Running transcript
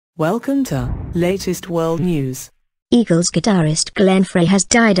Welcome to latest world news. Eagles guitarist Glenn Frey has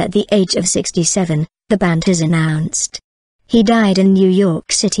died at the age of 67, the band has announced. He died in New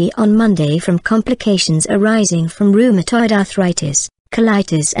York City on Monday from complications arising from rheumatoid arthritis,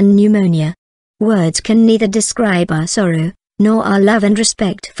 colitis and pneumonia. Words can neither describe our sorrow, nor our love and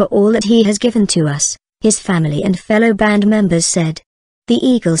respect for all that he has given to us, his family and fellow band members said. The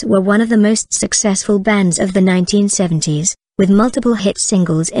Eagles were one of the most successful bands of the 1970s, with multiple hit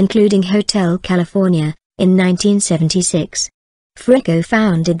singles including Hotel California, in 1976. Frey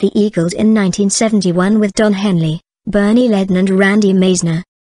co-founded the Eagles in 1971 with Don Henley, Bernie Leadon and Randy Meisner.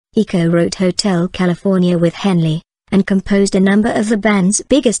 He co-wrote Hotel California with Henley, and composed a number of the band's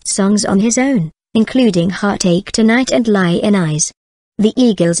biggest songs on his own, including Heartache Tonight and Lie in Eyes. The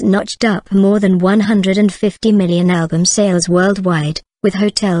Eagles notched up more than 150 million album sales worldwide, with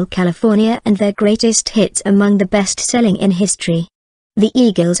Hotel California and their greatest hits among the best-selling in history. The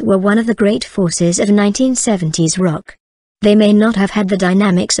Eagles were one of the great forces of 1970s rock. They may not have had the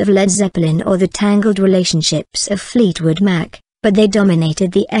dynamics of Led Zeppelin or the tangled relationships of Fleetwood Mac, but they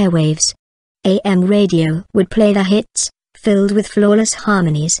dominated the airwaves. AM radio would play the hits, filled with flawless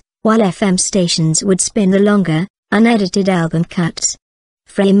harmonies, while FM stations would spin the longer, unedited album cuts.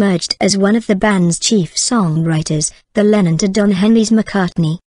 Frey emerged as one of the band's chief songwriters, the Lennon to Don Henley's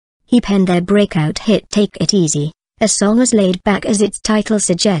McCartney. He penned their breakout hit Take It Easy, a song as laid back as its title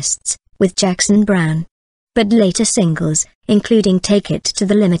suggests, with Jackson Browne. But later singles, including Take It to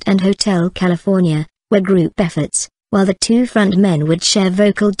the Limit and Hotel California, were group efforts, while the two frontmen would share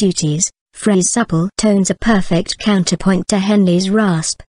vocal duties. Frey's supple tones a perfect counterpoint to Henley's rasp.